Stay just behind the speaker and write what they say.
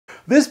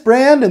This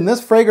brand and this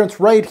fragrance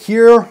right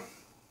here,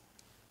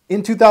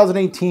 in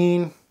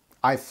 2018,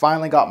 I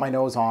finally got my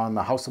nose on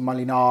the House of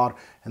Molinard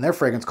and their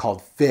fragrance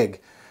called Figue.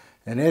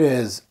 And it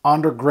is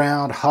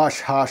underground,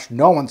 hush hush.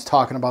 No one's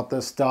talking about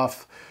this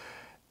stuff.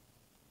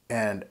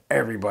 And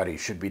everybody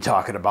should be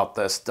talking about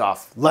this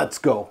stuff. Let's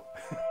go.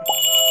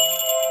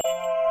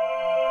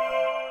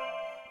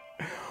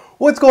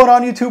 What's going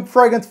on, YouTube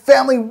fragrance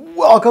family?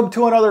 Welcome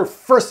to another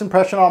first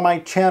impression on my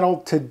channel.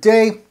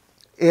 Today,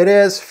 it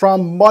is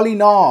from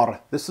Molinard.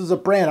 This is a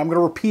brand, I'm gonna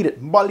repeat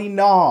it,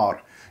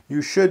 Molinard.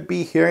 You should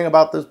be hearing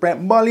about this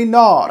brand,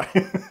 Molinard.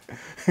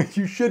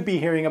 You should be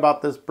hearing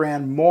about this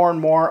brand more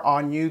and more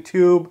on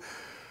YouTube.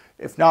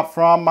 If not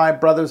from my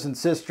brothers and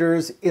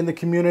sisters in the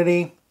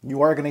community,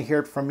 you are gonna hear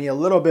it from me a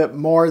little bit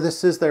more.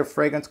 This is their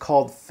fragrance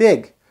called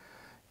Figue.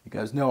 You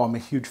guys know I'm a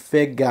huge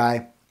Figue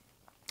guy.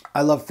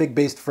 I love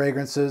Figue-based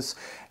fragrances,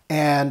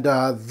 and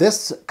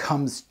this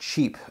comes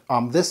cheap.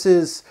 This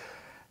is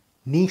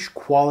niche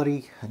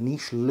quality, a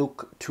niche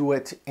look to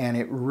it, and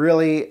it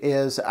really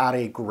is at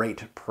a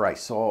great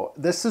price. So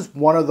this is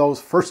one of those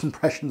first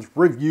impressions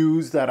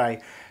reviews that I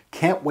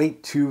can't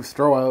wait to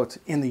throw out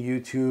in the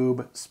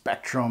YouTube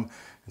spectrum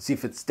and see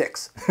if it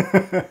sticks.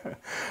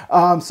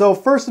 So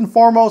first and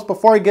foremost,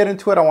 before I get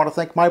into it, I want to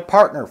thank my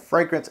partner,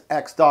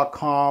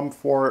 FragranceX.com,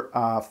 for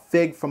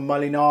Figue from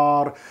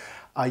Molinard.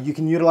 You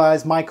can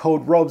utilize my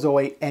code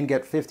ROBES08 and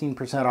get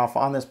 15% off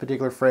on this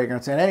particular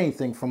fragrance and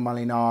anything from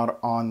Molinard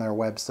on their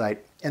website.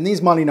 And these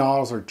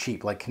Molinards are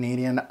cheap, like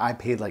Canadian. I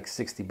paid like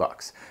 60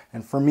 bucks.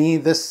 And for me,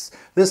 this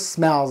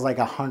smells like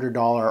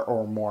 $100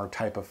 or more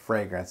type of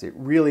fragrance. It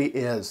really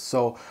is.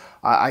 So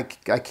I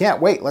can't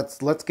wait.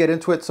 Let's get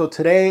into it. So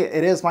today,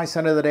 it is my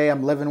scent of the day.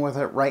 I'm living with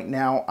it right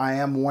now. I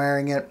am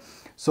wearing it.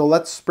 So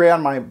let's spray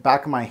on my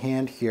back of my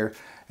hand here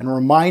and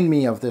remind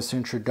me of this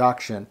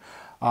introduction.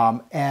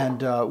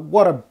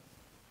 What a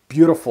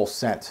beautiful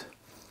scent.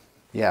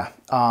 Yeah,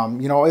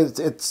 you know,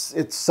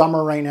 it's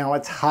summer right now,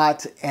 it's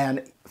hot,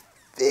 and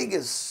Figue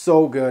is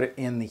so good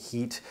in the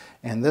heat,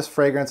 and this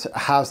fragrance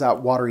has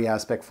that watery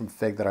aspect from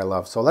Figue that I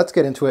love. So let's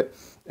get into it.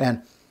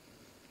 And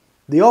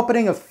the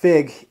opening of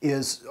Figue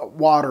is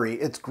watery,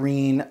 it's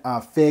green,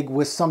 Figue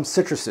with some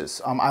citruses.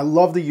 I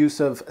love the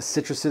use of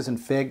citruses in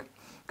Figue.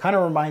 Kind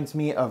of reminds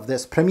me of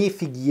this Premier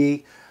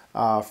Figuier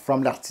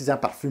from L'Artisan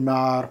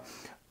Parfumeur.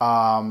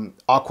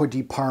 Acqua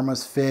di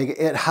Parma's Figue.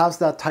 It has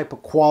that type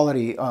of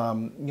quality.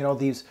 You know,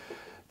 these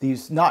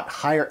not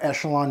higher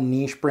echelon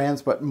niche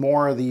brands, but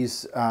more of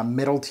these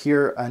middle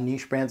tier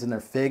niche brands in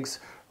their figs.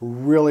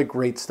 Really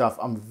great stuff.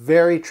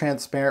 Very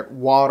transparent,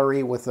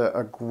 watery with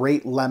a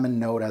great lemon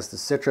note as the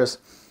citrus.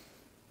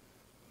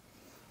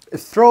 It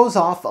throws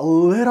off a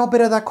little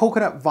bit of that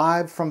coconut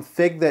vibe from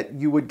Figue that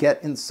you would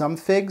get in some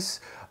figs,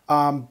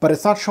 but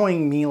it's not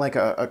showing me like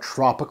a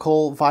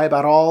tropical vibe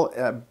at all,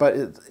 but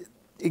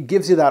it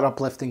gives you that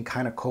uplifting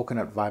kind of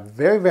coconut vibe.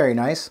 Very, very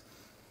nice.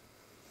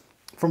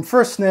 From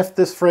first sniff,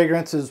 this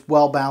fragrance is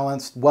well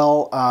balanced,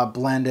 well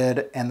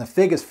blended, and the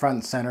Figue is front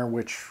and center,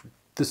 which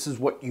this is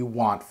what you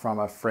want from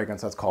a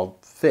fragrance that's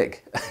called Figue.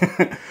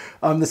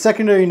 The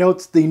secondary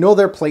notes, they know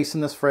their place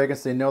in this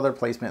fragrance, they know their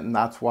placement, and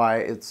that's why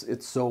it's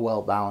so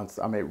well balanced.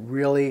 It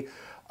really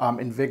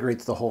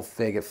invigorates the whole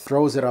Figue. It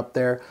throws it up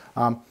there.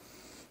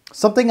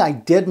 Something I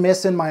did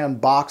miss in my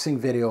unboxing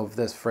video of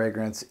this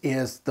fragrance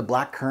is the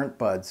black currant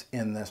buds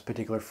in this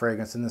particular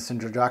fragrance, in this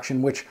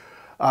introduction, which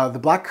the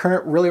black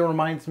currant really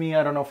reminds me,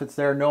 I don't know if it's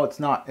there, no it's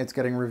not, it's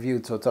getting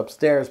reviewed so it's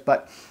upstairs,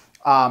 but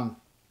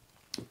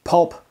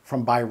Pulp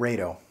from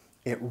Byredo.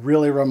 It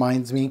really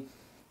reminds me,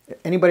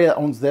 anybody that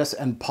owns this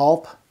and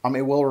Pulp,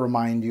 it will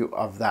remind you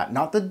of that.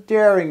 Not the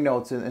daring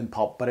notes in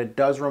Pulp, but it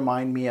does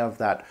remind me of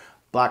that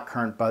black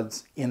currant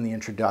buds in the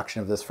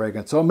introduction of this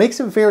fragrance. So it makes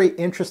it very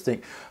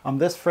interesting.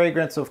 This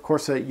fragrance, of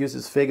course, it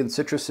uses Figue and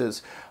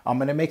citruses,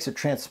 and it makes it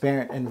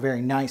transparent and very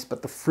nice,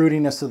 but the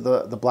fruitiness of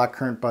the black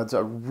currant buds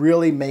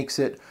really makes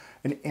it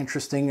an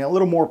interesting, a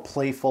little more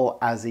playful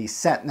as a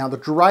scent. Now the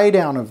dry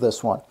down of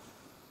this one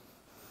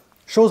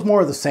shows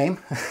more of the same,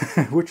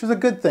 which is a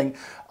good thing.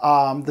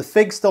 The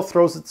Figue still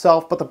throws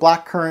itself, but the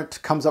black currant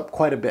comes up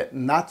quite a bit,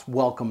 and that's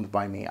welcomed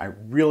by me. I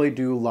really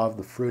do love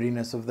the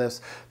fruitiness of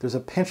this. There's a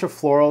pinch of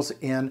florals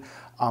in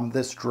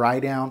this dry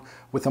down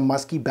with a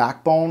musky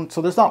backbone,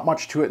 so there's not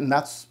much to it, and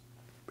that's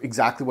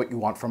exactly what you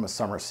want from a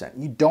summer scent.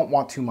 You don't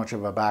want too much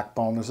of a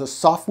backbone. There's a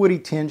soft woody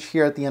tinge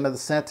here at the end of the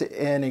scent,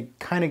 and it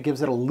kind of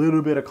gives it a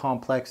little bit of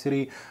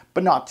complexity,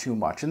 but not too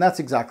much. And that's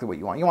exactly what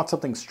you want. You want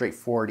something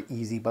straightforward,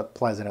 easy, but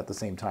pleasant at the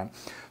same time.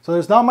 So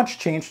there's not much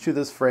change to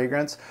this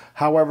fragrance.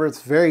 However,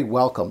 it's very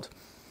welcomed.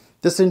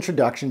 This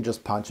introduction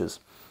just punches.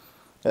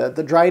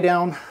 The dry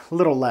down, a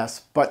little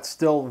less, but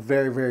still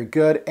very, very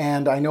good.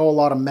 And I know a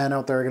lot of men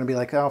out there are gonna be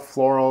like, oh,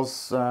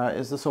 florals,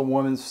 is this a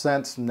woman's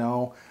scent?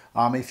 No.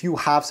 If you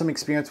have some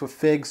experience with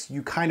figs,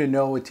 you kind of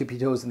know it tippy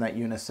toes in that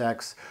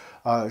unisex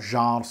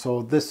genre.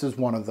 So this is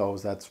one of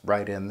those that's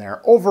right in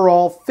there.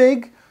 Overall,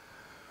 Figue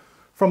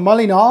from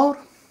Molinard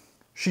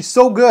She's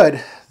so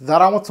good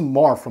that I want some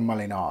more from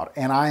Molinard,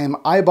 and I am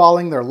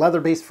eyeballing their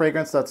leather-based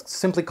fragrance that's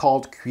simply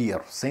called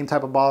Cuir. Same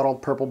type of bottle,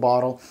 purple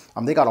bottle.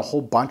 They got a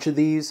whole bunch of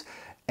these,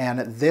 and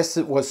this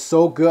was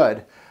so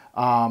good.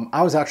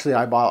 I was actually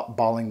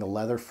eyeballing the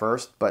leather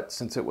first, but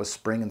since it was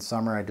spring and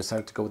summer, I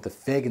decided to go with the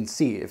Figue and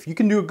see. If you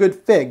can do a good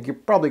Figue, you're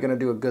probably going to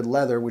do a good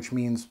leather, which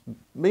means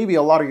maybe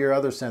a lot of your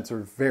other scents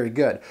are very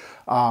good.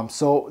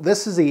 So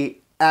this is a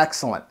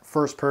excellent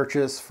first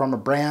purchase from a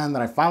brand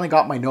that I finally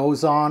got my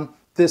nose on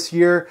this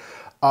year.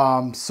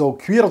 So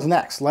Cuir's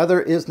next.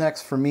 Leather is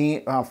next for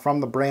me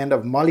from the brand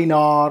of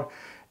Molinard.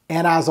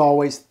 And as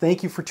always,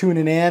 thank you for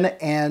tuning in.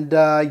 And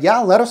yeah,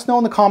 let us know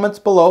in the comments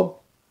below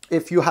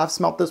if you have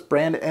smelt this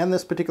brand and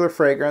this particular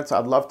fragrance.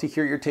 I'd love to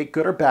hear your take,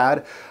 good or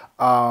bad.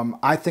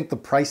 I think the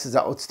price is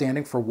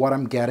outstanding for what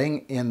I'm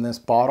getting in this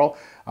bottle.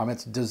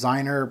 It's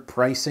designer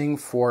pricing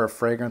for a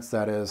fragrance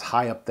that is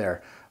high up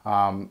there.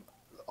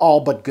 All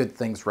but good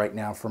things right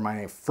now for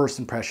my first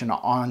impression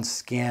on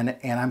skin,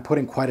 and I'm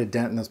putting quite a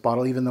dent in this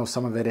bottle, even though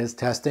some of it is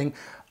testing.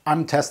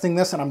 I'm testing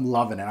this and I'm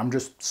loving it. I'm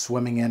just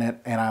swimming in it,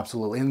 and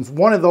absolutely. And it's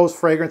one of those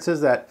fragrances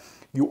that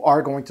you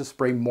are going to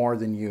spray more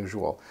than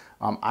usual.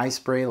 I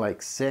spray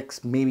like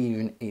 6, maybe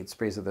even 8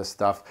 sprays of this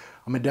stuff.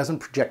 It doesn't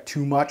project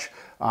too much.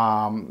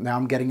 Now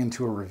I'm getting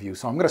into a review,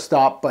 so I'm gonna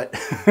stop, but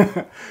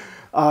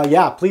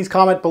yeah, please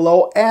comment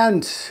below.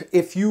 And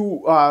if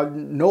you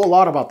know a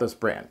lot about this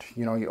brand,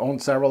 you own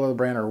several of the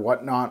brand or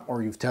whatnot,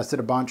 or you've tested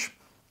a bunch,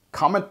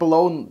 comment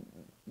below and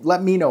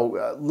let me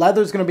know.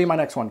 Leather's going to be my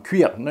next one.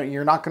 Cuir. No,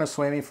 you're not going to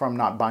sway me from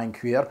not buying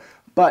Cuir,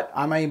 but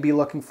I might be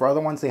looking for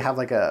other ones. They have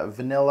like a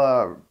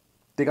vanilla,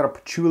 they got a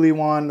patchouli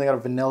one, they got a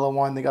vanilla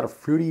one, they got a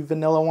fruity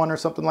vanilla one or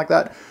something like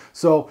that.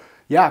 So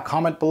yeah,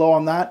 comment below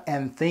on that.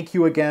 And thank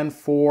you again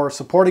for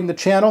supporting the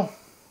channel.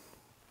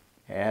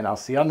 And I'll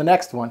see you on the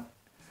next one.